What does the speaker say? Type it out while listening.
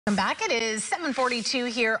Welcome back. It is 7:42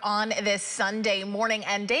 here on this Sunday morning,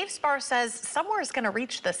 and Dave Spar says somewhere is going to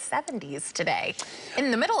reach the 70s today. In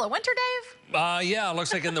the middle of winter, Dave? Yeah, it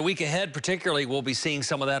looks like in the week ahead, particularly, we'll be seeing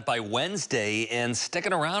some of that by Wednesday and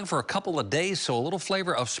sticking around for a couple of days. So a little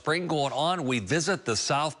flavor of spring going on. We visit the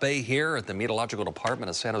South Bay here at the Meteorological Department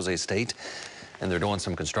of San Jose State. And they're doing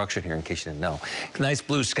some construction here, in case you didn't know. Nice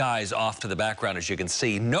blue skies off to the background, as you can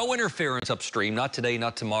see. No interference upstream, not today,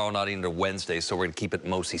 not tomorrow, not into Wednesday, so we're going to keep it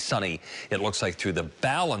mostly sunny, it looks like, through the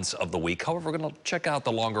balance of the week. However, we're going to check out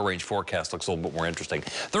the longer range forecast. Looks a little bit more interesting.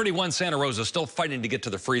 31 Santa Rosa, still fighting to get to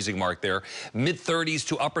the freezing mark there. Mid-30s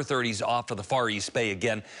to upper 30s off to the far East Bay.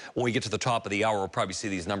 Again, when we get to the top of the hour, we'll probably see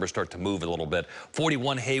these numbers start to move a little bit.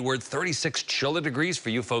 41 Hayward, 36 chilly degrees for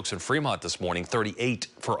you folks in Fremont this morning, 38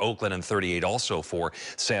 for Oakland, and 38 also for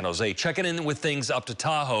San Jose. Checking in with things up to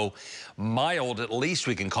Tahoe, mild at least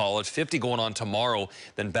we can call it, 50 going on tomorrow,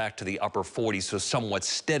 then back to the upper 40s, so somewhat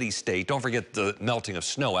steady state. Don't forget the melting of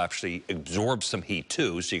snow actually absorbs some heat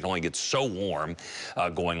too, so you can only get so warm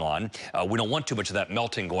going on. We don't want too much of that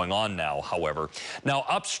melting going on now, however. Now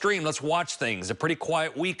upstream, let's watch things. A pretty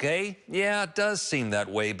quiet week, eh? Yeah, it does seem that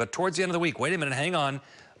way, but towards the end of the week, wait a minute, hang on.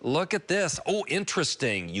 Look at this. Oh,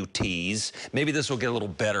 interesting, you tease. Maybe this will get a little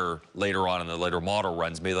better later on in the later model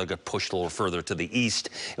runs. Maybe they'll get pushed a little further to the east,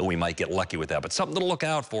 and we might get lucky with that. But something to look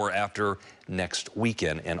out for after next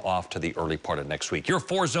weekend and off to the early part of next week. Your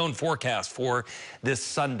four-zone forecast for this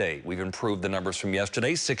Sunday. We've improved the numbers from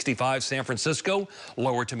yesterday. 65 San Francisco,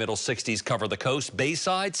 lower to middle 60s cover the coast.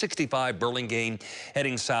 Bayside, 65 Burlingame,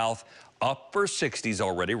 heading south. Upper 60s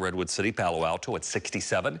already, Redwood City, Palo Alto at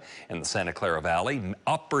 67 in the Santa Clara Valley.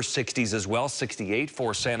 Upper 60s as well, 68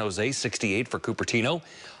 for San Jose, 68 for Cupertino.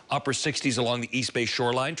 Upper 60s along the East Bay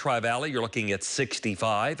shoreline. Tri-Valley, you're looking at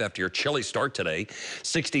 65 after your chilly start today.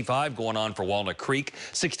 65 going on for Walnut Creek.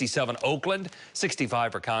 67 Oakland.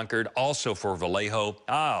 65 for Concord. Also for Vallejo.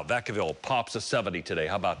 Vacaville pops a 70 today.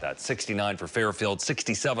 How about that? 69 for Fairfield.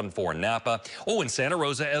 67 for Napa. Oh, and Santa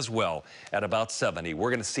Rosa as well at about 70. We're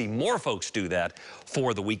going to see more folks do that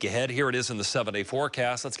for the week ahead. Here it is in the 7-day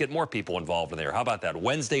forecast. Let's get more people involved in there. How about that?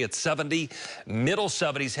 Wednesday at 70. Middle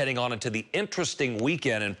 70s heading on into the interesting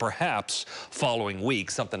weekend and perhaps following week,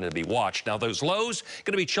 something to be watched. Now, those lows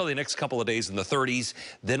going to be chilly the next couple of days in the 30s.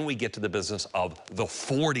 Then we get to the business of the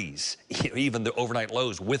 40s, even the overnight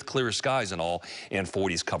lows with clear skies and all, and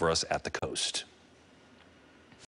 40s cover us at the coast.